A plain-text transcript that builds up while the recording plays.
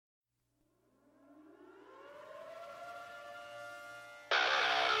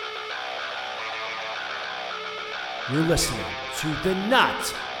You're listening to the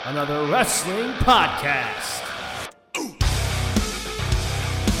Not Another Wrestling Podcast.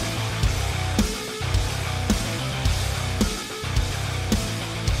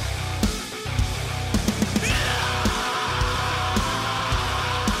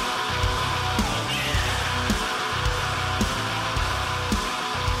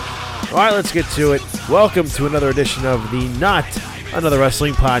 All right, let's get to it. Welcome to another edition of the Not Another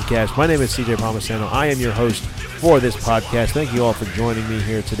Wrestling Podcast. My name is CJ Palmisano. I am your host for this podcast. Thank you all for joining me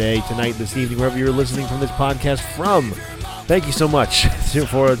here today, tonight, this evening, wherever you're listening from this podcast from. Thank you so much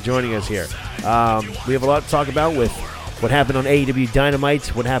for joining us here. We have a lot to talk about with what happened on AEW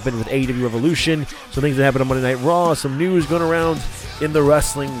Dynamite, what happened with AEW Revolution, some things that happened on Monday Night Raw, some news going around in the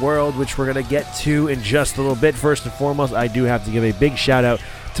wrestling world, which we're going to get to in just a little bit. First and foremost, I do have to give a big shout out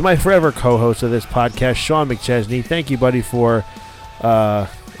to my forever co-host of this podcast, Sean McChesney. Thank you, buddy, for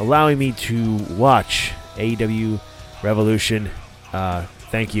allowing me to watch AEW Revolution.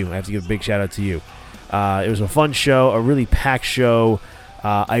 Thank you. I have to give a big shout out to you. It was a fun show, a really packed show.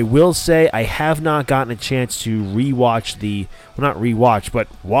 I will say I have not gotten a chance to watch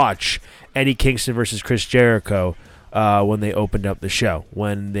Eddie Kingston versus Chris Jericho when they opened up the show.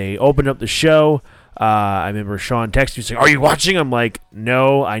 I remember Sean texted me saying, "Are you watching?" I'm like,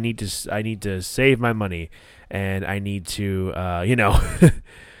 "No, I need to save my money, and I need to,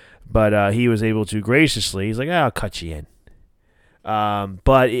 But he was able to graciously. He's like, "I'll cut you in."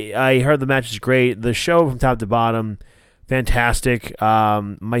 But I heard the match was great. The show from top to bottom, fantastic.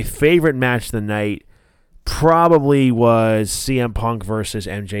 My favorite match of the night probably was CM Punk versus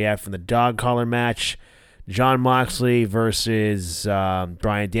MJF in the dog collar match. John Moxley versus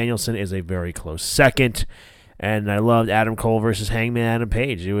Bryan Danielson is a very close second. And I loved Adam Cole versus Hangman Adam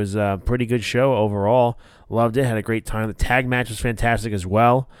Page. It was a pretty good show overall. Loved it. Had a great time. The tag match was fantastic as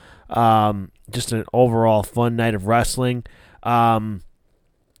well. Just an overall fun night of wrestling. We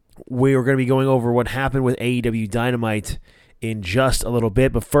are going to be going over what happened with AEW Dynamite in just a little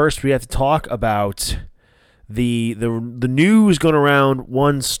bit. But first, we have to talk about the news going around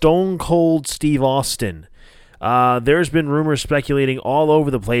one Stone Cold Steve Austin. There's been rumors speculating all over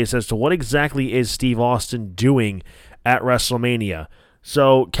the place as to what exactly is Steve Austin doing at WrestleMania.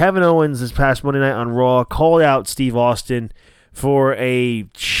 So Kevin Owens this past Monday night on Raw called out Steve Austin for a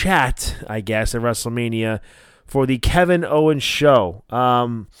chat, I guess, at WrestleMania for the Kevin Owens show.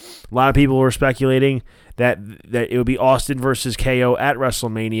 A lot of people were speculating that it would be Austin versus KO at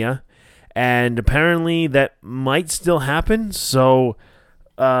WrestleMania, and apparently that might still happen. So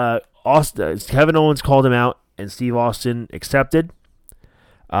Kevin Owens called him out, and Steve Austin accepted.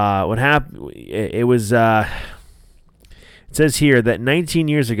 What happened? It was. It says here that 19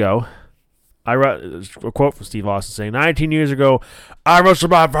 years ago, I wrote a quote from Steve Austin saying, 19 years ago, I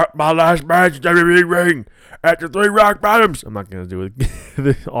wrestled my last match in the WWE ring at the Three Rock Bottoms. I'm not going to do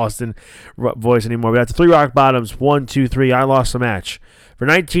the Austin voice anymore, but at the Three Rock Bottoms, 1, 2, 3, I lost the match. For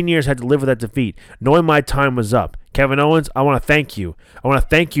 19 years, I had to live with that defeat, knowing my time was up. Kevin Owens, I want to thank you. I want to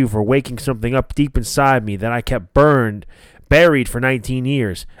thank you for waking something up deep inside me that I kept buried for 19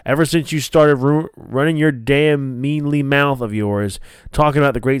 years. Ever since you started running your damn meanly mouth of yours, talking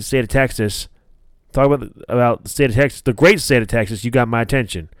about the great state of Texas, about the state of Texas, the great state of Texas, you got my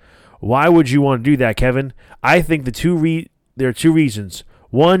attention. Why would you want to do that, Kevin? I think there are two reasons.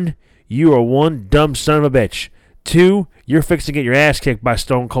 One, you are one dumb son of a bitch. Two, you're fixing to get your ass kicked by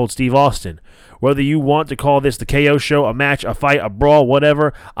Stone Cold Steve Austin. Whether you want to call this the KO show, a match, a fight, a brawl,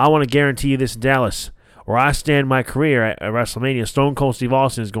 whatever, I want to guarantee you this in Dallas. Where I stand my career at WrestleMania, Stone Cold Steve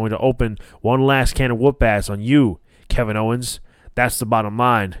Austin is going to open one last can of whoop ass on you, Kevin Owens. That's the bottom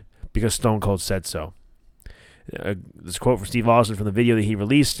line, because Stone Cold said so. This quote from Steve Austin from the video that he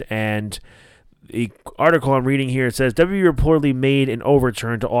released, and the article I'm reading here, it says, WWE reportedly made an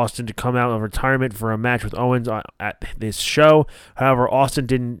overture to Austin to come out of retirement for a match with Owens at this show. However, Austin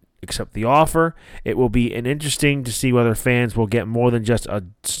didn't accept the offer. It will be interesting to see whether fans will get more than just a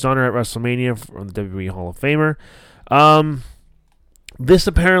stunner at WrestleMania from the WWE Hall of Famer. This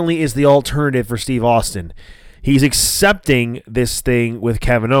apparently is the alternative for Steve Austin. He's accepting this thing with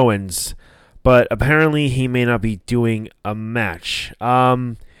Kevin Owens, but apparently he may not be doing a match,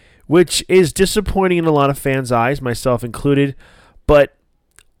 which is disappointing in a lot of fans' eyes, myself included. But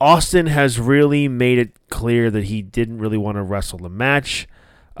Austin has really made it clear that he didn't really want to wrestle the match.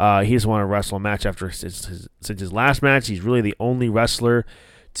 He doesn't want to wrestle a match since his last match. He's really the only wrestler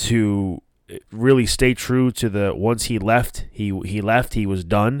to really stay true to the once he left. He left. He was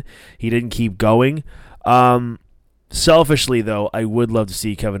done. He didn't keep going. Selfishly, though, I would love to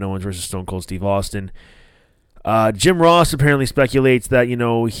see Kevin Owens versus Stone Cold Steve Austin. Jim Ross apparently speculates that,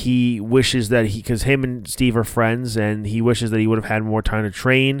 he wishes that because him and Steve are friends, and he wishes that he would have had more time to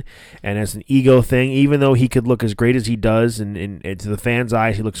train, and as an ego thing, even though he could look as great as he does, and to the fans'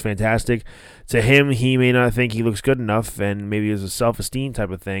 eyes, he looks fantastic, to him, he may not think he looks good enough, and maybe it's a self-esteem type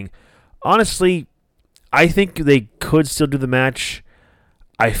of thing. Honestly, I think they could still do the match.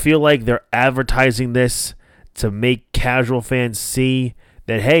 I feel like they're advertising this to make casual fans see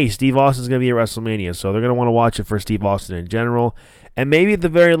that, hey, Steve Austin's going to be at WrestleMania, so they're going to want to watch it for Steve Austin in general. And maybe at the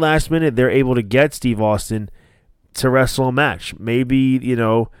very last minute, they're able to get Steve Austin to wrestle a match. Maybe,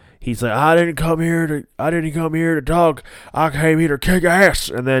 he's like, I didn't come here to talk. I came here to kick ass.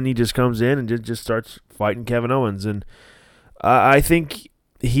 And then he just comes in and just starts fighting Kevin Owens. And I think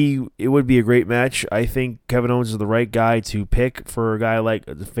it would be a great match. I think Kevin Owens is the right guy to pick for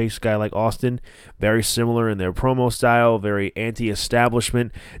a face guy like Austin. Very similar in their promo style, very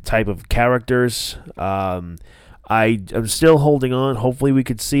anti-establishment type of characters. I'm still holding on. Hopefully we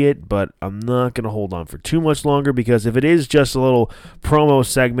could see it, but I'm not going to hold on for too much longer, because if it is just a little promo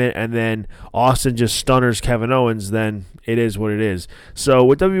segment and then Austin just stunners Kevin Owens, then it is what it is. So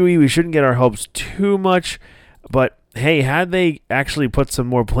with WWE, we shouldn't get our hopes too much, but hey, had they actually put some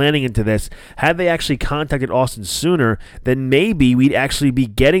more planning into this, had they actually contacted Austin sooner, then maybe we'd actually be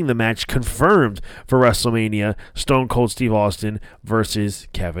getting the match confirmed for WrestleMania, Stone Cold Steve Austin versus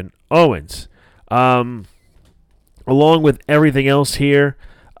Kevin Owens. Along with everything else here,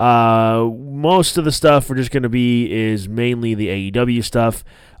 most of the stuff we're just going to is mainly the AEW stuff.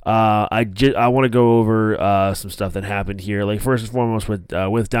 I want to go over some stuff that happened here. Like, first and foremost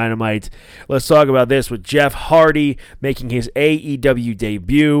with Dynamite, let's talk about this with Jeff Hardy making his AEW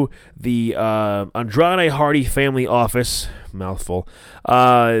debut. The Andrade Hardy family office, mouthful,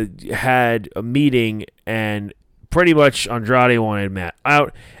 had a meeting, and pretty much Andrade wanted Matt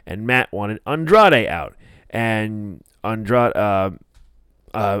out, and Matt wanted Andrade out, and Andrade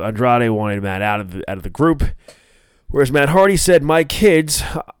wanted Matt out of the group. Whereas Matt Hardy said, my kids,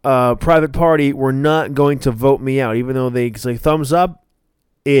 private party, were not going to vote me out, even though they say thumbs up,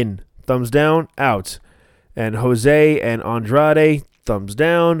 in, thumbs down, out. And Jose and Andrade, thumbs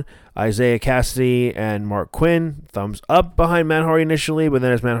down. Isaiah Cassidy and Mark Quinn, thumbs up behind Matt Hardy initially, but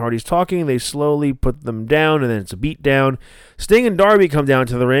then as Matt Hardy's talking, they slowly put them down, and then it's a beat down. Sting and Darby come down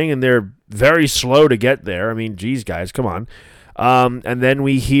to the ring, and they're very slow to get there. I mean, geez, guys, come on. And then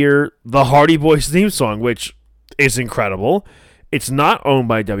we hear the Hardy Boyz theme song, which is incredible. It's not owned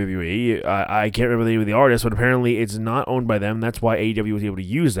by WWE. I can't remember the name of the artist, but apparently it's not owned by them. That's why AEW was able to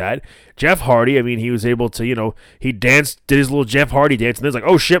use that. Jeff Hardy, I mean, he was able to, he did his little Jeff Hardy dance, and then it's like,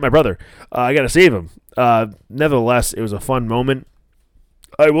 oh shit, my brother, I gotta save him. Nevertheless, it was a fun moment.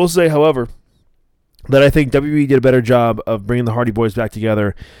 I will say, however, that I think WWE did a better job of bringing the Hardy Boyz back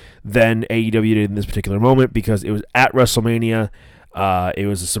together than AEW did in this particular moment, because it was at WrestleMania. It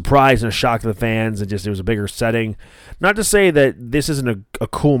was a surprise and a shock to the fans, and it was a bigger setting. Not to say that this isn't a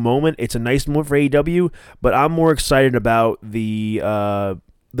cool moment. It's a nice moment for AEW, but I'm more excited about the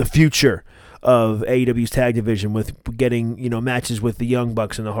future of AEW's tag division, with getting matches with the Young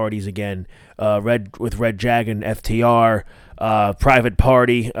Bucks and the Hardys again, Red Jag and FTR, Private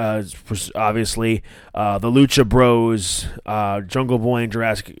Party, obviously, the Lucha Bros, Jungle Boy and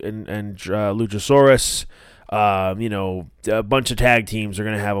Jurassic and Luchasaurus. A bunch of tag teams are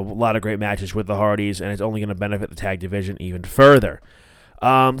going to have a lot of great matches with the Hardys, and it's only going to benefit the tag division even further.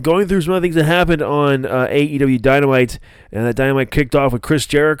 Going through some other things that happened on AEW Dynamite, and that Dynamite kicked off with Chris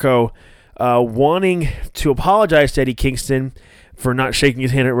Jericho wanting to apologize to Eddie Kingston for not shaking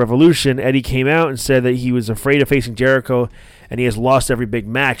his hand at Revolution. Eddie came out and said that he was afraid of facing Jericho, and he has lost every big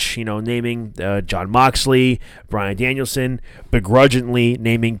match, naming John Moxley, Bryan Danielson, begrudgingly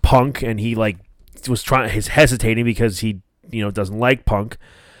naming Punk, and he was hesitating because he doesn't like Punk.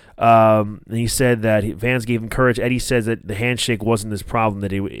 And he said that fans gave him courage. Eddie says that the handshake wasn't his problem,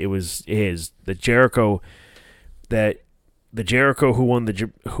 that it was his. The Jericho who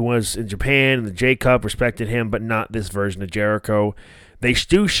was in Japan and the J Cup respected him, but not this version of Jericho. They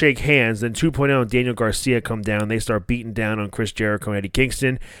do shake hands. Then 2.0 and Daniel Garcia come down. They start beating down on Chris Jericho and Eddie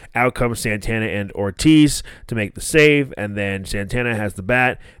Kingston. Out comes Santana and Ortiz to make the save, and then Santana has the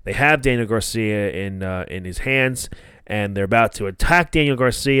bat. They have Daniel Garcia in his hands, and they're about to attack Daniel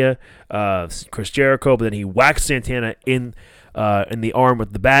Garcia, Chris Jericho, but then he whacks Santana in the arm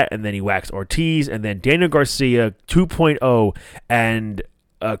with the bat, and then he whacks Ortiz, and then Daniel Garcia, 2.0, and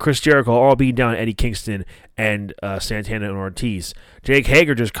Chris Jericho all beating down Eddie Kingston and Santana and Ortiz. Jake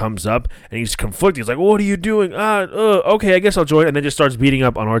Hager just comes up, and he's conflicted. He's like, what are you doing? Okay, I guess I'll join. And then just starts beating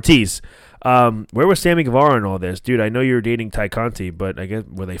up on Ortiz. Where was Sammy Guevara in all this? Dude, I know you're dating Ty Conti, but I guess,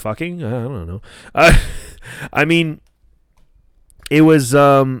 were they fucking? I don't know. I mean, it was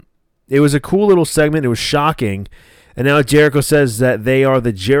a cool little segment. It was shocking. And now Jericho says that they are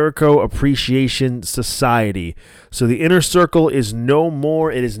the Jericho Appreciation Society. So the Inner Circle is no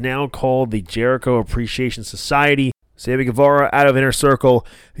more. It is now called the Jericho Appreciation Society. Sammy Guevara out of Inner Circle.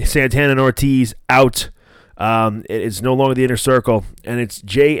 Santana and Ortiz out. It is no longer the Inner Circle. And it's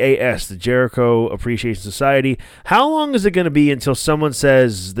JAS, the Jericho Appreciation Society. How long is it going to be until someone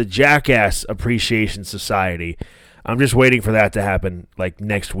says the Jackass Appreciation Society? I'm just waiting for that to happen, like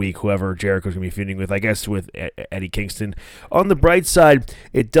next week, whoever Jericho's going to be feuding with, I guess with Eddie Kingston. On the bright side,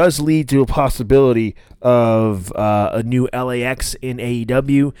 it does lead to a possibility of a new LAX in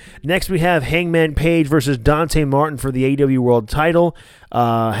AEW. Next, we have Hangman Page versus Dante Martin for the AEW World title.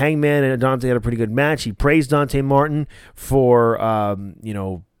 Hangman and Dante had a pretty good match. He praised Dante Martin for,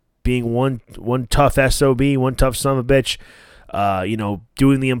 being one tough SOB, one tough son of a bitch.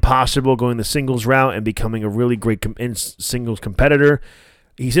 Doing the impossible, going the singles route, and becoming a really great singles competitor.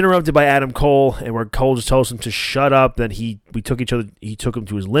 He's interrupted by Adam Cole, and where Cole just tells him to shut up. That he took him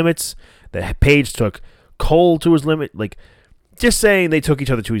to his limits. That Page took Cole to his limit. Like, just saying they took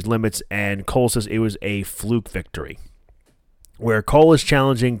each other to his limits, and Cole says it was a fluke victory. Where Cole is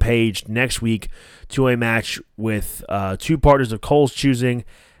challenging Page next week to a match with 2 partners of Cole's choosing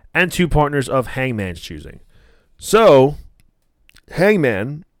and 2 partners of Hangman's choosing. So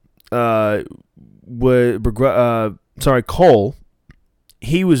Hangman, Cole,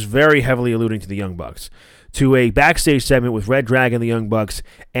 he was very heavily alluding to the Young Bucks. To a backstage segment with Red Dragon, the Young Bucks,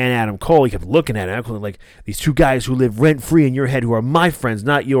 and Adam Cole. He kept looking at him, like, these 2 guys who live rent-free in your head who are my friends,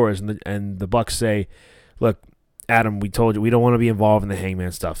 not yours. And the Bucks say, look, Adam, we told you, we don't want to be involved in the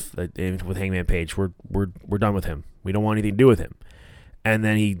Hangman stuff with Hangman Page. We're done with him. We don't want anything to do with him. And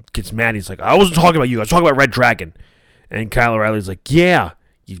then he gets mad. He's like, I wasn't talking about you. I was talking about Red Dragon. And Kyle O'Reilly's like, yeah,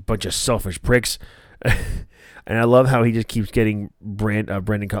 you bunch of selfish pricks. And I love how he just keeps getting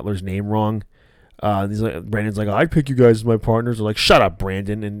Brandon Cutler's name wrong. Brandon's like, I'd pick you guys as my partners. They're like, shut up,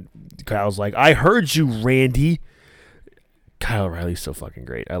 Brandon. And Kyle's like, I heard you, Randy. Kyle O'Reilly's so fucking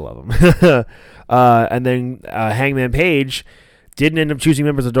great. I love him. And then Hangman Page didn't end up choosing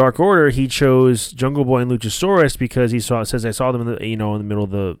members of Dark Order. He chose Jungle Boy and Luchasaurus because says I saw them in the middle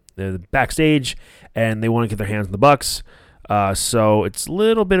of the backstage, and they want to get their hands on the Bucks. So it's a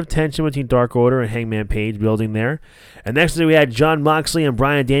little bit of tension between Dark Order and Hangman Page building there. And next we had Jon Moxley and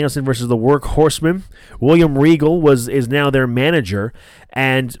Bryan Danielson versus the Workhorsemen. William Regal is now their manager,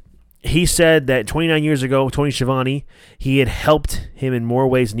 and he said that 29 years ago, Tony Schiavone, he had helped him in more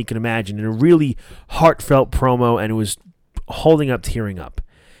ways than he could imagine in a really heartfelt promo, and it was holding up, tearing up.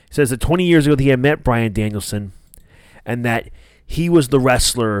 He says that 20 years ago he had met Bryan Danielson, and that he was the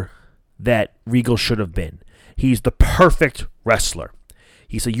wrestler that Regal should have been. He's the perfect wrestler.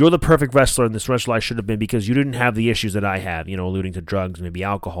 He said, you're the perfect wrestler, and this wrestler I should have been because you didn't have the issues that I have, alluding to drugs, maybe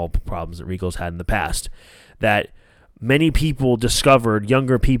alcohol problems that Regal's had in the past. That many people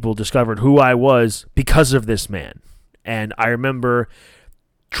younger people discovered who I was because of this man. And I remember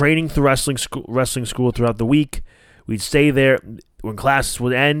training through wrestling school throughout the week. We'd stay there. When classes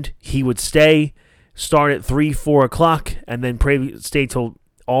would end, he would start at 3, 4 o'clock, and then stay till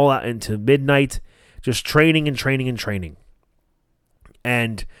all out into midnight, just training and training and training.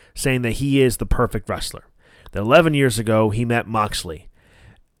 And saying that he is the perfect wrestler. That 11 years ago, he met Moxley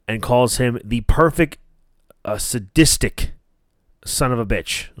and calls him the perfect sadistic son of a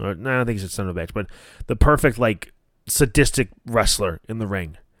bitch. I don't think he's a son of a bitch, but the perfect, sadistic wrestler in the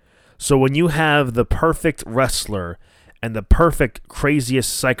ring. So when you have the perfect wrestler and the perfect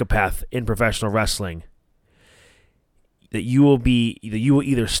craziest psychopath in professional wrestling, that you will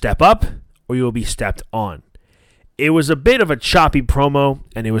either step up or you will be stepped on. It was a bit of a choppy promo,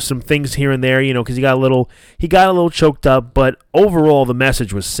 and there was some things here and there, because he got a little choked up, but overall the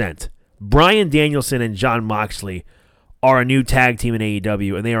message was sent. Bryan Danielson and Jon Moxley are a new tag team in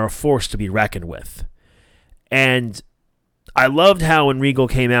AEW, and they are a force to be reckoned with. And I loved how when Regal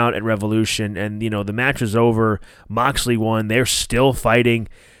came out at Revolution and, the match was over, Moxley won, they're still fighting.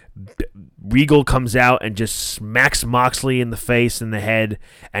 Regal comes out and just smacks Moxley in the face and the head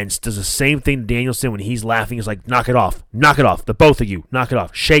and does the same thing to Danielson when he's laughing. He's like, knock it off, the both of you, knock it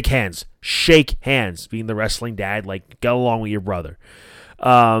off, shake hands, being the wrestling dad, get along with your brother.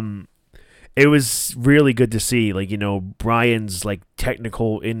 It was really good to see, Bryan's,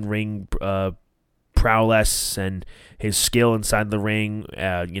 technical in-ring prowess and his skill inside the ring,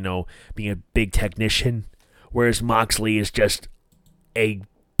 being a big technician, whereas Moxley is just a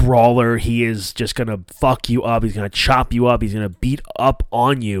brawler. He is just going to fuck you up. He's going to chop you up. He's going to beat up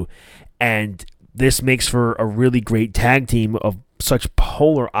on you. And this makes for a really great tag team of such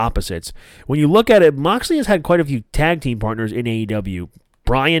polar opposites. When you look at it, Moxley has had quite a few tag team partners in AEW.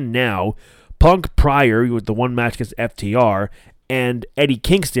 Bryan now, Punk prior with the one match against FTR, and Eddie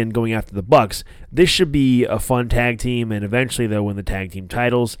Kingston going after the Bucks. This should be a fun tag team, and eventually they'll win the tag team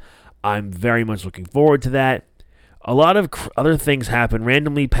titles. I'm very much looking forward to that. A lot of other things happen.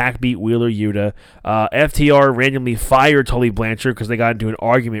 Randomly, Pac beat Wheeler Yuta. FTR randomly fired Tully Blanchard because they got into an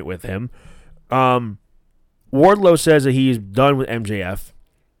argument with him. Wardlow says that he's done with MJF,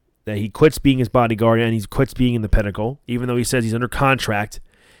 that he quits being his bodyguard and he quits being in the Pinnacle, even though he says he's under contract,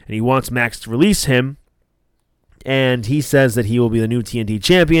 and he wants Max to release him. And he says that he will be the new TNT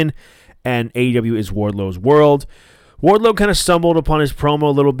champion, and AEW is Wardlow's world. Wardlow kind of stumbled upon his promo a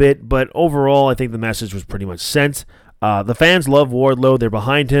little bit, but overall, I think the message was pretty much sent. The fans love Wardlow. They're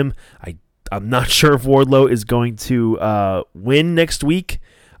behind him. I'm not sure if Wardlow is going to win next week.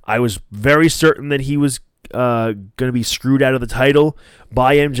 I was very certain that he was going to be screwed out of the title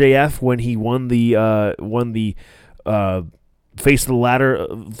by MJF when he won the Face of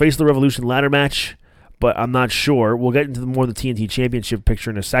the Revolution ladder match. But I'm not sure. We'll get into more of the TNT Championship picture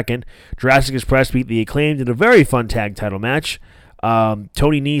in a second. Jurassic Express beat the Acclaimed in a very fun tag title match.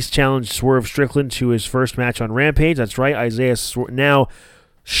 Tony Nese challenged Swerve Strickland to his first match on Rampage. That's right,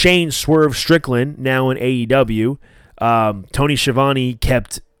 Shane Swerve Strickland, now in AEW. Tony Schiavone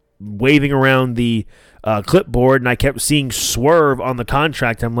kept waving around the clipboard, and I kept seeing Swerve on the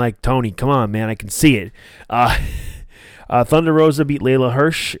contract. I'm like, Tony, come on, man, I can see it. Thunder Rosa beat Layla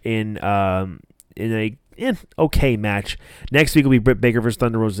Hirsch in a okay match. Next week will be Britt Baker versus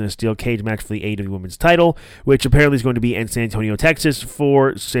Thunder Rosa in a steel cage match for the AEW Women's title, which apparently is going to be in San Antonio, Texas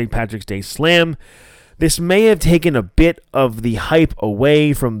for St. Patrick's Day Slam. This may have taken a bit of the hype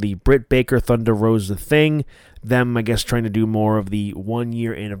away from the Britt Baker Thunder Rosa thing. Them, I guess, trying to do more of the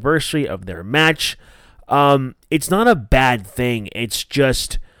 1-year anniversary of their match. It's not a bad thing. It's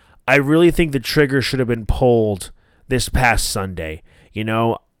just, I really think the trigger should have been pulled this past Sunday. You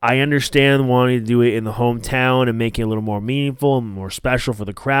know, I understand wanting to do it in the hometown and make it a little more meaningful and more special for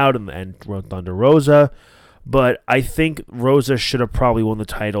the crowd and Thunder Rosa, but I think Rosa should have probably won the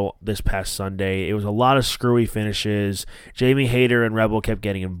title this past Sunday. It was a lot of screwy finishes. Jamie Hayter and Rebel kept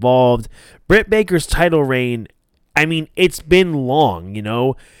getting involved. Britt Baker's title reign, I mean, it's been long, you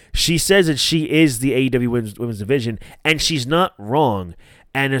know. She says that she is the AEW Women's Division, and she's not wrong.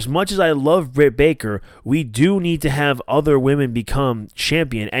 And as much as I love Britt Baker, we do need to have other women become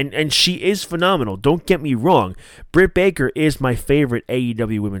champion. And she is phenomenal. Don't get me wrong. Britt Baker is my favorite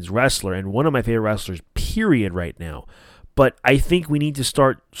AEW women's wrestler and one of my favorite wrestlers, period, right now. But I think we need to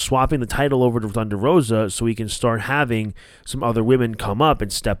start swapping the title over to Thunder Rosa so we can start having some other women come up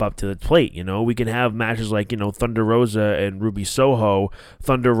and step up to the plate. You know, we can have matches like, you know, Thunder Rosa and Ruby Soho,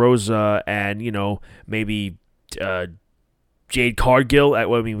 Thunder Rosa and, you know, maybe Jade Cargill.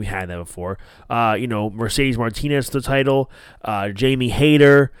 We had that before. You know, Mercedes Martinez the title. Jamie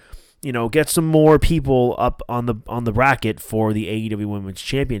Hayter. You know, get some more people up on the bracket for the AEW Women's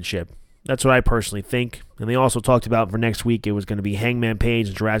Championship. That's what I personally think. And they also talked about for next week it was going to be Hangman Page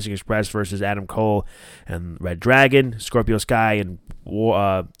and Jurassic Express versus Adam Cole and Red Dragon, Scorpio Sky and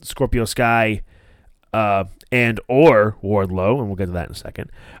or Wardlow, and we'll get to that in a second.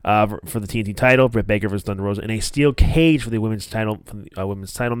 For the TNT title, Britt Baker versus Thunder Rosa in a steel cage for the women's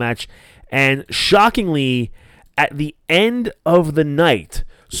title match. And shockingly, at the end of the night,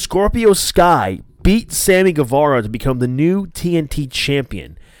 Scorpio Sky beat Sammy Guevara to become the new TNT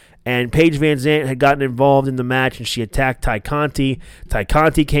champion. And Paige Van Zant had gotten involved in the match, and she attacked Ty Conti. Ty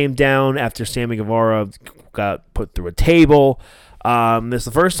Conti came down after Sammy Guevara got put through a table. This is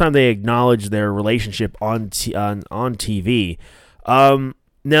the first time they acknowledged their relationship on TV.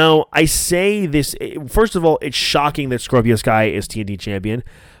 Now, I say this, first of all, it's shocking that Scorpio Sky is TNT champion,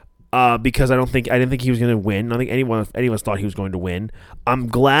 because I didn't think he was going to win. I don't think any of us thought he was going to win. I'm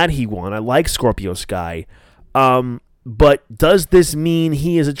glad he won. I like Scorpio Sky. But does this mean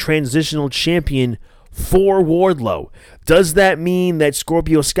he is a transitional champion for Wardlow? Does that mean that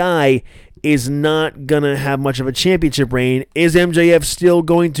Scorpio Sky is not going to have much of a championship reign? Is MJF still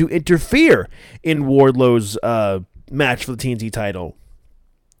going to interfere in Wardlow's match for the TNT title?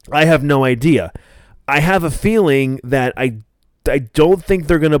 I have no idea. I have a feeling that I don't think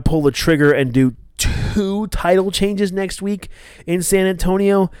they're going to pull the trigger and do 2 title changes next week in San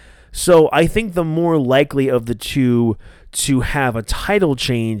Antonio. So I think the more likely of the two to have a title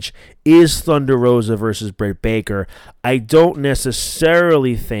change is Thunder Rosa versus Britt Baker. I don't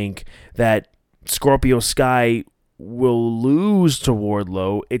necessarily think that Scorpio Sky will lose to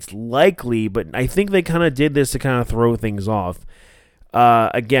Wardlow. It's likely, but I think they kind of did this to kind of throw things off.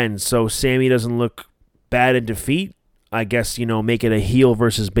 Again, so Sammy doesn't look bad in defeat. I guess, make it a heel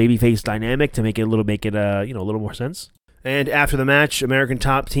versus babyface dynamic to make it a little more sense. And after the match, American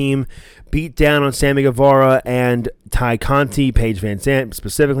Top Team beat down on Sammy Guevara and Ty Conti, Paige Van Zandt,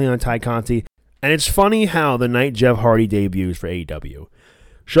 specifically on Ty Conti. And it's funny how the night Jeff Hardy debuts for AEW,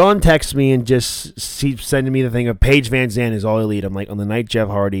 Sean texts me and just keeps sending me the thing of Paige Van Zandt is All Elite. I'm like, on the night Jeff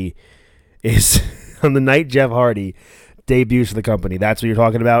Hardy debuts for the company, that's what you're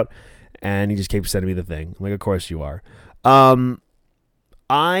talking about? And he just keeps sending me the thing. I'm like, of course you are. I'm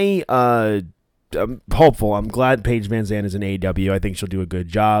hopeful. I'm glad Paige Van Zandt is in AEW. I think she'll do a good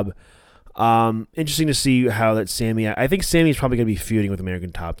job. Interesting to see how that Sammy... I think Sammy's probably going to be feuding with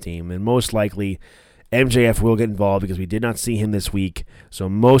American Top Team, and most likely MJF will get involved because we did not see him this week. So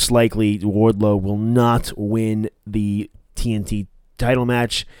most likely Wardlow will not win the TNT title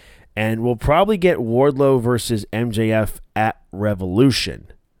match, and we'll probably get Wardlow versus MJF at Revolution.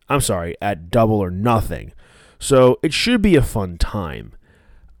 I'm sorry, at Double or Nothing. So it should be a fun time.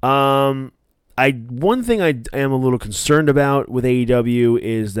 One thing I am a little concerned about with AEW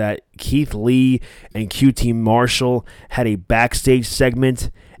is that Keith Lee and QT Marshall had a backstage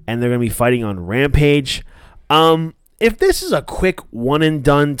segment, and they're going to be fighting on Rampage. If this is a quick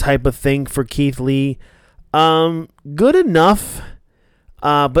one-and-done type of thing for Keith Lee, good enough,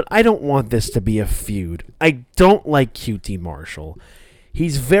 but I don't want this to be a feud. I don't like QT Marshall.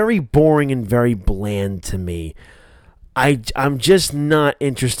 He's very boring and very bland to me. I'm just not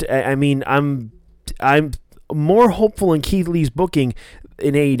interested. I mean, I'm more hopeful in Keith Lee's booking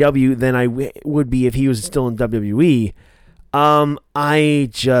in AEW than I would be if he was still in WWE. I'm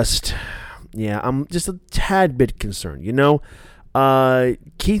just a tad bit concerned.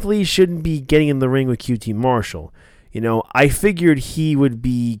 Keith Lee shouldn't be getting in the ring with QT Marshall. I figured he would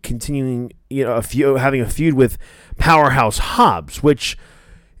be continuing, having a feud with Powerhouse Hobbs, which,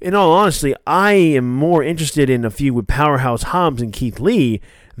 in all honesty, I am more interested in a feud with Powerhouse Hobbs and Keith Lee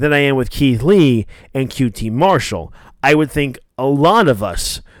than I am with Keith Lee and QT Marshall. I would think a lot of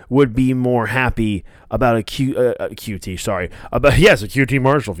us would be more happy about a QT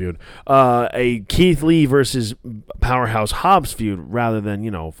Marshall feud, a Keith Lee versus Powerhouse Hobbs feud rather than,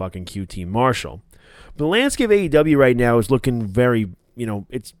 fucking QT Marshall. The landscape of AEW right now is looking very,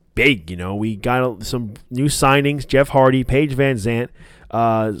 it's big. We got some new signings: Jeff Hardy, Paige Van Zandt,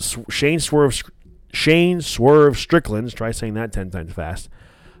 Shane Swerve Strickland. Try saying that 10 times fast.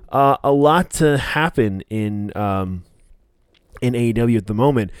 A lot to happen in AEW at the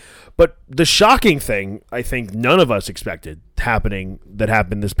moment. But the shocking thing, I think none of us expected that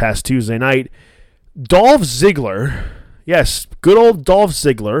happened this past Tuesday night. Dolph Ziggler, yes, good old Dolph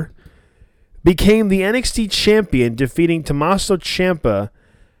Ziggler, became the NXT champion, defeating Tommaso Ciampa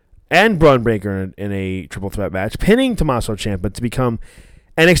and Braun Breaker in a triple threat match, pinning Tommaso Ciampa to become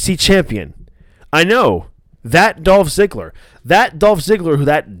NXT champion. I know, that Dolph Ziggler, who,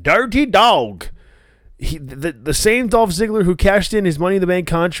 that dirty dog, the same Dolph Ziggler who cashed in his Money in the Bank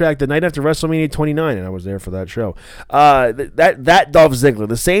contract the night after WrestleMania 29, and I was there for that show. That Dolph Ziggler,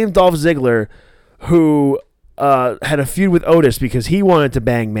 the same Dolph Ziggler who had a feud with Otis because he wanted to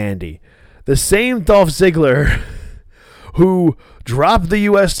bang Mandy. The same Dolph Ziggler who dropped the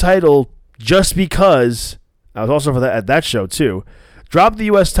U.S. title just because, I was also at that show too, dropped the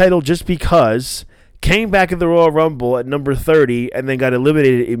U.S. title just because, came back at the Royal Rumble at number 30, and then got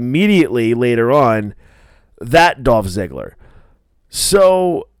eliminated immediately later on, that Dolph Ziggler.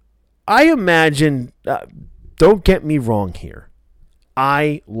 So, I imagine, don't get me wrong here,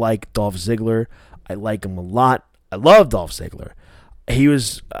 I like Dolph Ziggler. I like him a lot. I love Dolph Ziggler.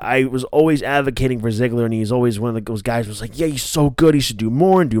 I was always advocating for Ziggler, and he's always one of those guys who was like, yeah, he's so good, he should do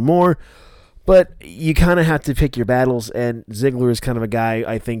more and do more. But you kind of have to pick your battles, and Ziggler is kind of a guy,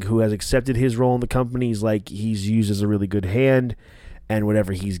 I think, who has accepted his role in the company. He's used as a really good hand, and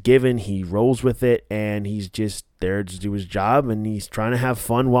whatever he's given, he rolls with it, and he's just there to do his job, and he's trying to have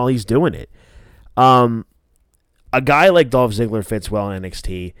fun while he's doing it. A guy like Dolph Ziggler fits well in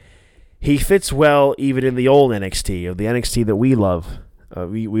NXT. He fits well even in the old NXT, or the NXT that we love.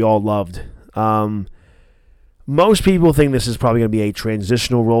 We all loved. Most people think this is probably going to be a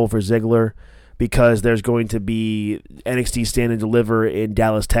transitional role for Ziggler because there's going to be NXT Stand and Deliver in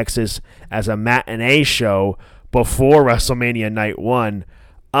Dallas, Texas as a matinee show before WrestleMania Night 1.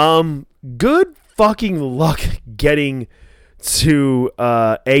 Good fucking luck getting to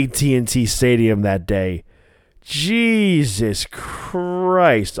AT&T Stadium that day. Jesus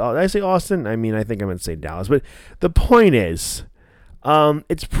Christ. Did I say Austin? I mean, I think I meant to say Dallas. But the point is,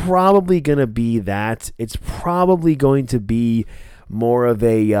 it's probably going to be that. It's probably going to be more of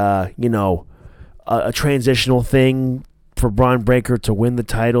a transitional thing for Braun Breaker to win the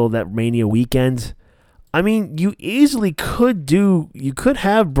title that Mania weekend. I mean, you could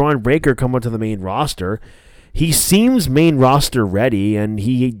have Braun Breaker come onto the main roster. He seems main roster ready, and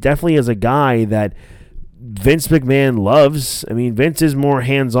he definitely is a guy that Vince McMahon loves. I mean, Vince is more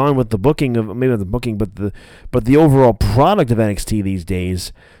hands-on with the booking of, maybe not the booking, but the overall product of NXT these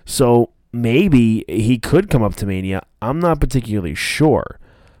days. So maybe he could come up to Mania. I'm not particularly sure.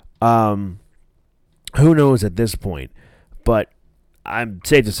 Who knows at this point? But I'm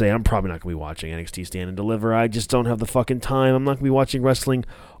safe to say I'm probably not going to be watching NXT Stand and Deliver. I just don't have the fucking time. I'm not going to be watching wrestling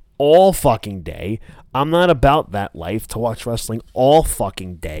all fucking day. I'm not about that life to watch wrestling all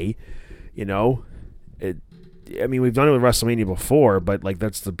fucking day. You know? I mean, we've done it with WrestleMania before, but like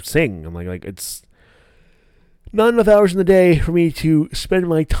that's the thing. I'm like it's not enough hours in the day for me to spend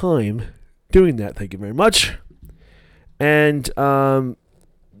my time doing that. Thank you very much. And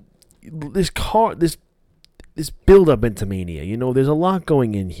this build up into Mania, you know, there's a lot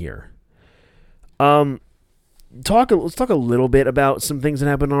going in here. Let's talk a little bit about some things that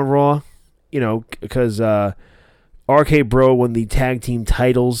happened on Raw, you know, because RK Bro won the tag team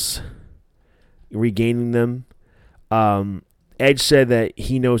titles, regaining them. Edge said that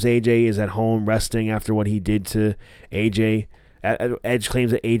he knows AJ is at home resting after what he did to AJ. Edge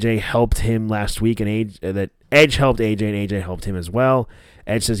claims that AJ helped him last week, and that Edge helped AJ, and AJ helped him as well.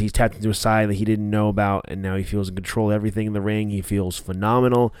 Edge says he's tapped into a side that he didn't know about, and now he feels in control of everything in the ring. He feels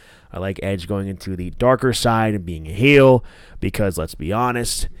phenomenal. I like Edge going into the darker side and being a heel, because let's be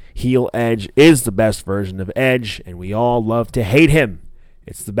honest, heel Edge is the best version of Edge, and we all love to hate him.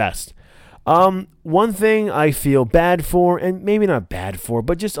 It's the best. One thing I feel bad for, and maybe not bad for,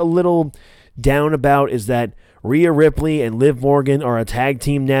 but just a little down about, is that Rhea Ripley and Liv Morgan are a tag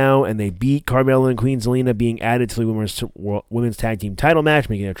team now, and they beat Carmella and Queen Zelina, being added to the women's tag team title match,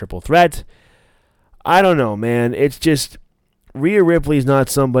 making it a triple threat. I don't know, man. It's just, Rhea Ripley's not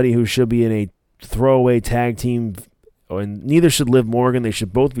somebody who should be in a throwaway tag team, and neither should Liv Morgan. They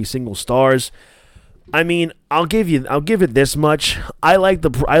should both be single stars. I mean, I'll give it this much. I like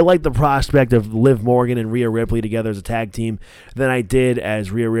the prospect of Liv Morgan and Rhea Ripley together as a tag team than I did as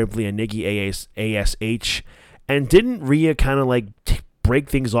Rhea Ripley and Nikki ASH. And didn't Rhea kind of like break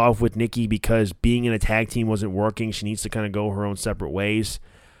things off with Nikki because being in a tag team wasn't working? She needs to kind of go her own separate ways.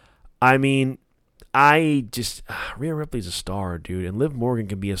 I mean, Rhea Ripley's a star, dude, and Liv Morgan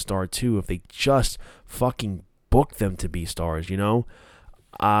can be a star too if they just fucking book them to be stars, you know?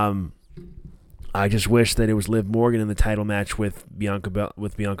 I just wish that it was Liv Morgan in the title match with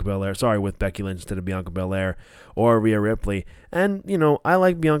with Becky Lynch instead of Bianca Belair or Rhea Ripley. And, you know, I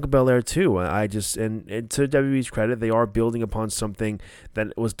like Bianca Belair too. And to WWE's credit, they are building upon something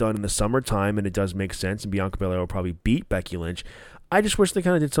that was done in the summertime, and it does make sense, and Bianca Belair will probably beat Becky Lynch. I just wish they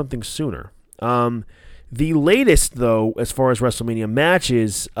kind of did something sooner. The latest, though, as far as WrestleMania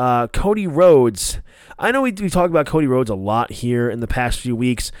matches, Cody Rhodes. I know we talk about Cody Rhodes a lot here in the past few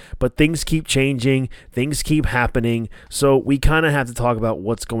weeks, but things keep changing, things keep happening, so we kind of have to talk about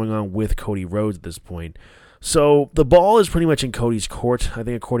what's going on with Cody Rhodes at this point. So the ball is pretty much in Cody's court, I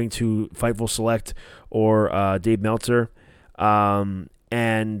think, according to Fightful Select or Dave Meltzer,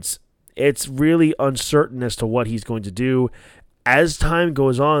 and it's really uncertain as to what he's going to do. As time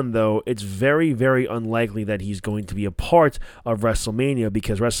goes on, though, it's very, very unlikely that he's going to be a part of WrestleMania,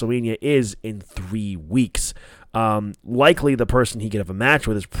 because WrestleMania is in 3 weeks. Likely the person he could have a match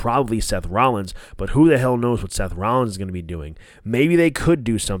with is probably Seth Rollins, but who the hell knows what Seth Rollins is going to be doing? Maybe they could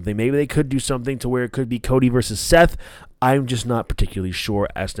do something. Maybe they could do something to where it could be Cody versus Seth. I'm just not particularly sure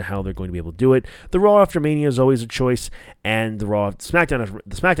as to how they're going to be able to do it. The Raw after Mania is always a choice, and the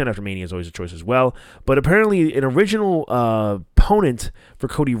SmackDown after Mania is always a choice as well. But apparently, an original opponent for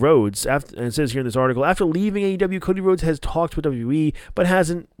Cody Rhodes, and it says here in this article, after leaving AEW, Cody Rhodes has talked with WWE, but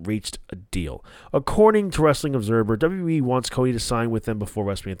hasn't reached a deal. According to Wrestling Observer, WWE wants Cody to sign with them before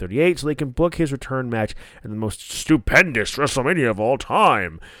WrestleMania 38, so they can book his return match in the most stupendous WrestleMania of all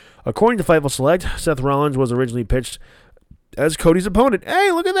time. According to Fightful Select, Seth Rollins was originally pitched as Cody's opponent.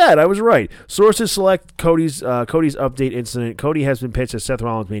 Hey, look at that. I was right. Sources select Cody's update incident. Cody has been pitched as Seth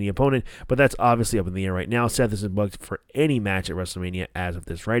Rollins' Mania opponent, but that's obviously up in the air right now. Seth isn't booked for any match at WrestleMania as of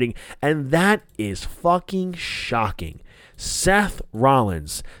this writing, and that is fucking shocking. Seth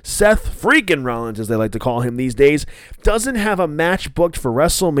freaking Rollins, as they like to call him these days, doesn't have a match booked for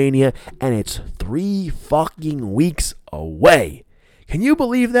WrestleMania, and it's 3 fucking weeks away. Can you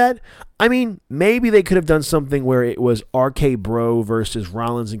believe that? I mean, maybe they could have done something where it was RK Bro versus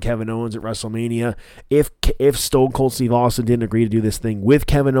Rollins and Kevin Owens at WrestleMania. If Stone Cold Steve Austin didn't agree to do this thing with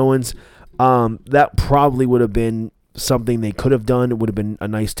Kevin Owens, that probably would have been something they could have done. It would have been a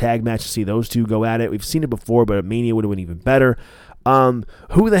nice tag match to see those two go at it. We've seen it before, but at Mania would have been even better.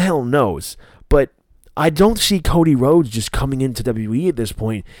 Who the hell knows? But I don't see Cody Rhodes just coming into WWE at this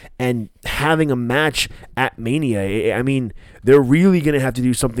point and having a match at Mania. I mean, they're really going to have to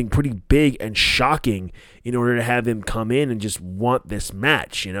do something pretty big and shocking in order to have him come in and just want this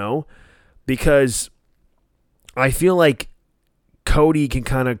match, Because I feel like Cody can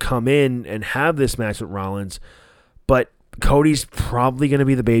kind of come in and have this match with Rollins, but Cody's probably going to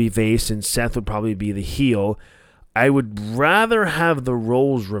be the babyface and Seth would probably be the heel. I would rather have the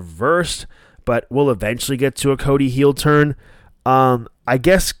roles reversed, but we'll eventually get to a Cody heel turn. I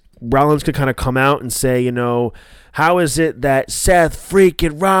guess Rollins could kind of come out and say, how is it that Seth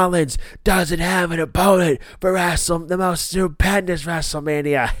freaking Rollins doesn't have an opponent for the most stupendous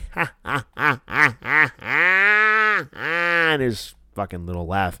WrestleMania? And his fucking little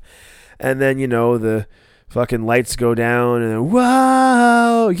laugh. And then, the fucking lights go down and then,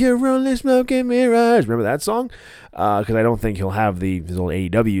 whoa, you're only smoking mirrors. Remember that song? Because I don't think he'll have his old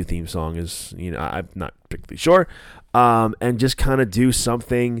AEW theme song I'm not particularly sure. And just kind of do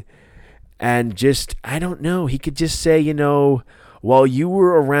something and just, I don't know, he could just say, while you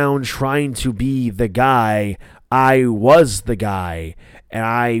were around trying to be the guy, I was the guy, and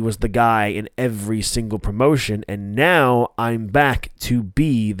I was the guy in every single promotion, and now I'm back to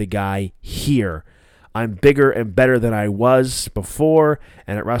be the guy here. I'm bigger and better than I was before,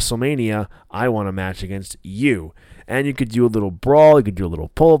 and at WrestleMania, I want a match against you. And you could do a little brawl, you could do a little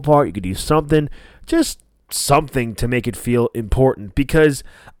pull apart, you could do something, just something to make it feel important. Because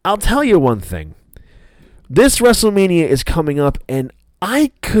I'll tell you one thing, this WrestleMania is coming up, and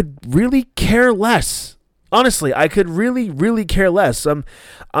I could really care less. Honestly, I could really, really care less. I'm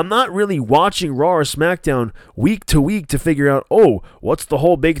not really watching Raw or SmackDown week to week to figure out, what's the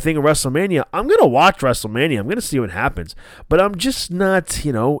whole big thing of WrestleMania? I'm going to watch WrestleMania. I'm going to see what happens. But I'm just not,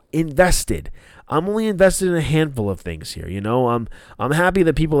 invested. I'm only invested in a handful of things here. I'm happy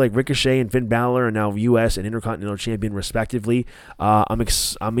that people like Ricochet and Finn Balor are now U.S. and Intercontinental Champion respectively.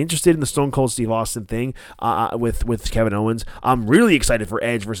 I'm interested in the Stone Cold Steve Austin thing with Kevin Owens. I'm really excited for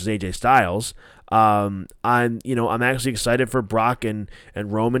Edge versus AJ Styles. I'm actually excited for Brock and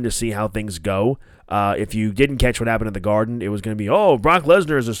Roman to see how things go. If you didn't catch what happened at the Garden, it was going to be, Brock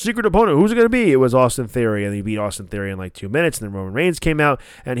Lesnar is a secret opponent. Who's it going to be? It was Austin Theory, and he beat Austin Theory in like 2 minutes, and then Roman Reigns came out,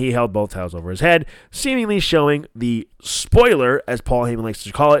 and he held both titles over his head, seemingly showing the spoiler, as Paul Heyman likes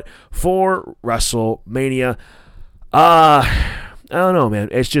to call it, for WrestleMania. I don't know, man.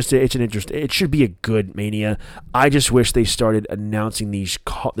 It's an interest. It should be a good Mania. I just wish they started announcing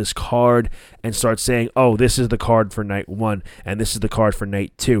this card and start saying, this is the card for night 1 and this is the card for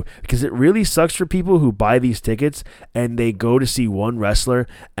night 2. Because it really sucks for people who buy these tickets and they go to see one wrestler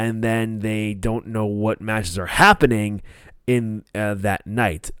and then they don't know what matches are happening in that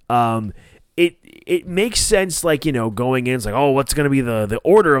night. It makes sense, going in, it's like, what's going to be the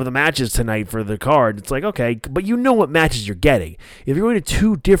order of the matches tonight for the card? It's like, okay, but you know what matches you're getting. If you're going to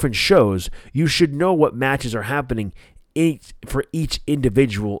 2 different shows, you should know what matches are happening for each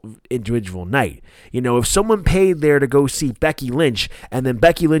individual night. If someone paid there to go see Becky Lynch, and then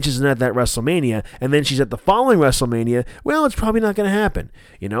Becky Lynch isn't at that WrestleMania, and then she's at the following WrestleMania, well, it's probably not going to happen.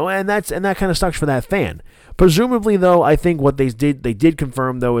 And that kind of sucks for that fan. Presumably, though, I think what they did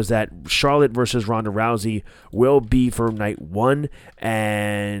confirm, though, is that Charlotte versus Ronda Rousey will be for night 1,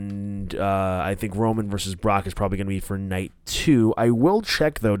 and I think Roman versus Brock is probably going to be for night 2. I will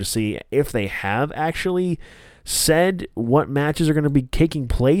check, though, to see if they have actually said what matches are going to be taking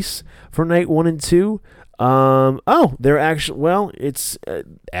place for night 1 and 2. They're actually,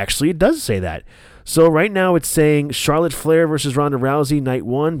 it does say that. So right now it's saying Charlotte Flair versus Ronda Rousey, night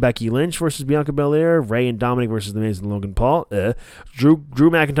 1, Becky Lynch versus Bianca Belair, Rey and Dominic versus The Miz and Logan Paul, Drew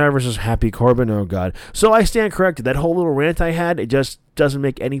McIntyre versus Happy Corbin, oh god. So I stand corrected. That whole little rant I had, it just doesn't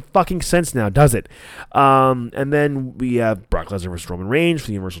make any fucking sense now, does it? And then we have Brock Lesnar versus Roman Reigns for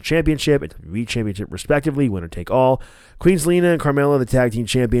the Universal Championship and WWE Championship respectively, winner take all. Queen Zelina and Carmella, the tag team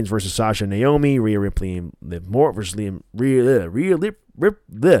champions, versus Sasha and Naomi, Rhea Ripley and Liv Morgan versus Rhea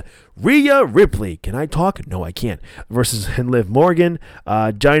Ripley. Can I talk? No, I can't. Versus Liv Morgan.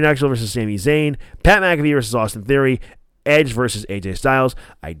 Johnny Knoxville versus Sami Zayn. Pat McAfee versus Austin Theory. Edge versus AJ Styles.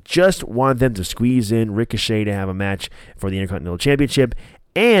 I just want them to squeeze in Ricochet to have a match for the Intercontinental Championship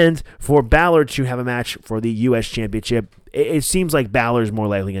and for Balor to have a match for the U.S. Championship. It seems like Balor's more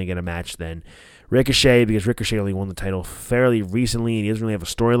likely going to get a match than Ricochet, because Ricochet only won the title fairly recently and he doesn't really have a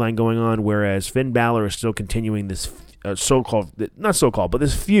storyline going on, whereas Finn Balor is still continuing this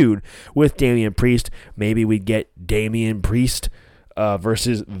this feud with Damian Priest. Maybe we'd get Damian Priest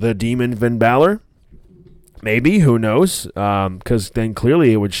versus the Demon Finn Balor. Maybe, who knows? Because then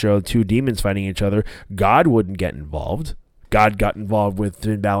clearly it would show 2 demons fighting each other. God wouldn't get involved. God got involved with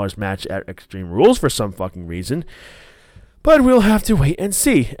Finn Balor's match at Extreme Rules for some fucking reason. But we'll have to wait and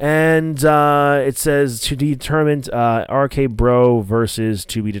see. And it says to be determined, RK Bro versus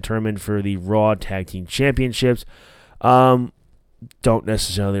to be determined for the Raw Tag Team Championships. Don't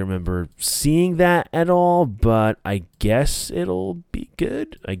necessarily remember seeing that at all, but I guess it'll be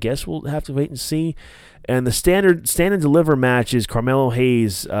good. I guess we'll have to wait and see. And the stand and deliver match is Carmelo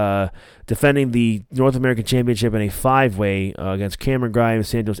Hayes defending the North American Championship in a 5-way against Cameron Grimes,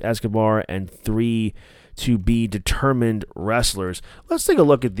 Santos Escobar, and 3 to be determined wrestlers. Let's take a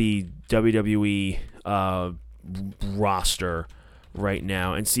look at the WWE roster right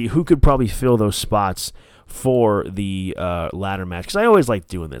now and see who could probably fill those spots for the ladder match. Because I always like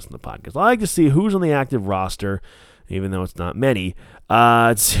doing this in the podcast. I like to see who's on the active roster, even though it's not many,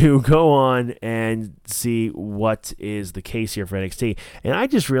 to go on and see what is the case here for NXT. And I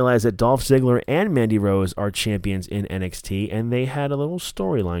just realized that Dolph Ziggler and Mandy Rose are champions in NXT, and they had a little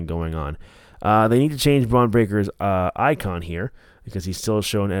storyline going on. They need to change Braun Breaker's icon here because he's still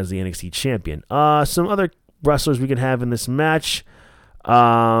shown as the NXT champion. Some other wrestlers we could have in this match,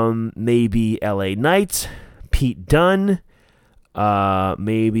 maybe LA Knight, Pete Dunne.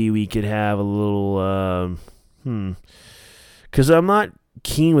 Maybe we could have a little, because I'm not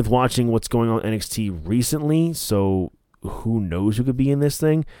keen with watching what's going on in NXT recently, so who knows who could be in this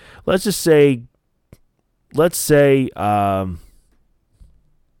thing. Let's say,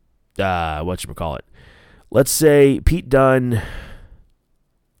 whatchamacallit. Let's say Pete Dunne,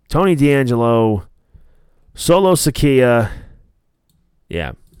 Tony D'Angelo, Solo Sikoa.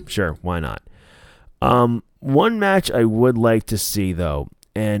 Yeah, sure, why not? One match I would like to see, though,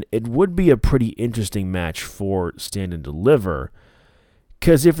 and it would be a pretty interesting match for Stand and Deliver,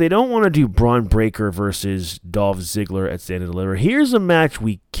 because if they don't want to do Braun Breaker versus Dolph Ziggler at Stand and Deliver, here's a match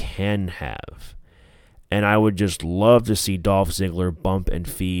we can have. And I would just love to see Dolph Ziggler bump and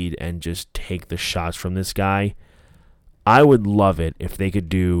feed and just take the shots from this guy. I would love it if they could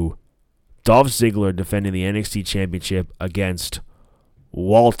do Dolph Ziggler defending the NXT Championship against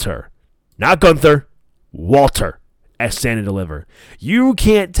Walter. Not Gunther, Walter at Stand and Deliver. You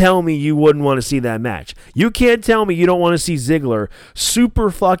can't tell me you wouldn't want to see that match. You can't tell me you don't want to see Ziggler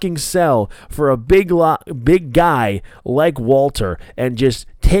super fucking sell for a big guy like Walter and just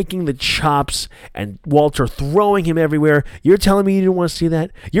taking the chops and Walter throwing him everywhere. You're telling me you don't want to see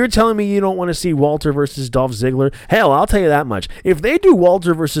that? You're telling me you don't want to see Walter versus Dolph Ziggler? Hell, I'll tell you that much. If they do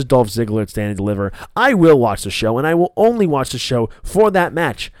Walter versus Dolph Ziggler at Stand and Deliver, I will watch the show, and I will only watch the show for that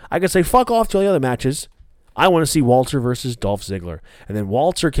match. I can say fuck off to all the other matches. I want to see Walter versus Dolph Ziggler. And then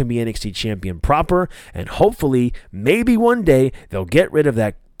Walter can be NXT champion proper, and hopefully, maybe one day, they'll get rid of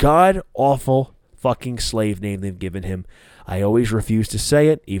that god-awful fucking slave name they've given him. I always refuse to say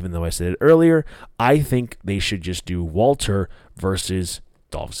it, even though I said it earlier. I think they should just do Walter versus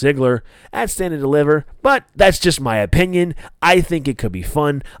Dolph Ziggler at Stand and Deliver, but that's just my opinion. I think it could be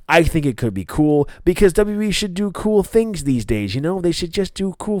fun. I think it could be cool, because WWE should do cool things these days, you know? They should just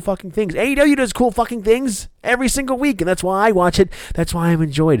do cool fucking things. AEW does cool fucking things every single week, and that's why I watch it. That's why I'm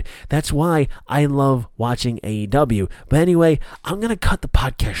enjoyed. That's why I love watching AEW. But anyway, I'm going to cut the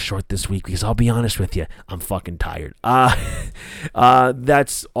podcast short this week, because I'll be honest with you, I'm fucking tired.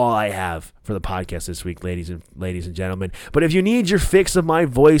 That's all I have for the podcast this week, ladies and gentlemen. But if you need your fix of my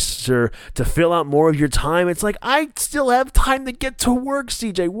voice or to fill out more of your time, it's like, I still have time to get to work,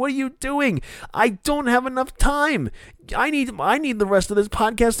 CJ. What are you doing? I don't have enough time. I need the rest of this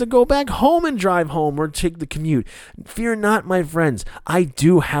podcast to go back home and drive home or take the commute. Fear not, my friends. I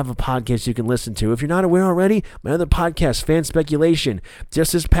do have a podcast you can listen to. If you're not aware already, my other podcast, Fan Speculation.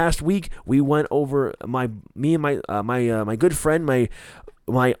 Just this past week, we went over my good friend,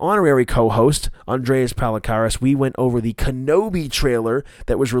 my honorary co-host, Andreas Palakaris. We went over the Kenobi trailer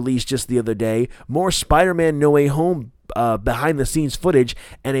that was released just the other day, more Spider-Man No Way Home behind-the-scenes footage,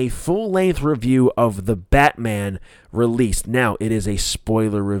 and a full-length review of The Batman released. Now, it is a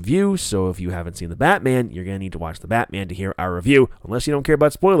spoiler review, so if you haven't seen The Batman, you're going to need to watch The Batman to hear our review. Unless you don't care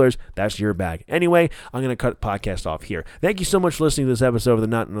about spoilers, that's your bag. Anyway, I'm going to cut the podcast off here. Thank you so much for listening to this episode of the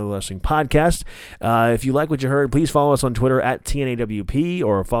Not Another Wrestling Podcast. If you like what you heard, please follow us on Twitter at TNAWP,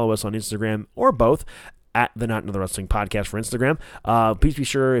 or follow us on Instagram, or both, at the Not Another Wrestling Podcast for Instagram. Please be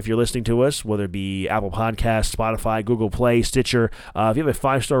sure, if you're listening to us, whether it be Apple Podcasts, Spotify, Google Play, Stitcher, if you have a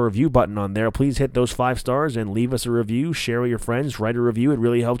 5-star review button on there, please hit those 5 stars and leave us a review. Share with your friends. Write a review. It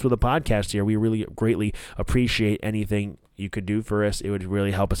really helps with the podcast here. We really greatly appreciate anything you could do for us, it would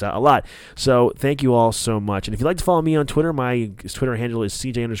really help us out a lot. So thank you all so much. And if you'd like to follow me on Twitter, my Twitter handle is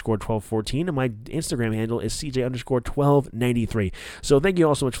CJ_1214, and my Instagram handle is CJ_1293. So thank you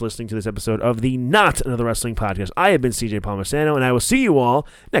all so much for listening to this episode of the Not Another Wrestling Podcast. I have been CJ Palmisano, and I will see you all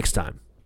next time.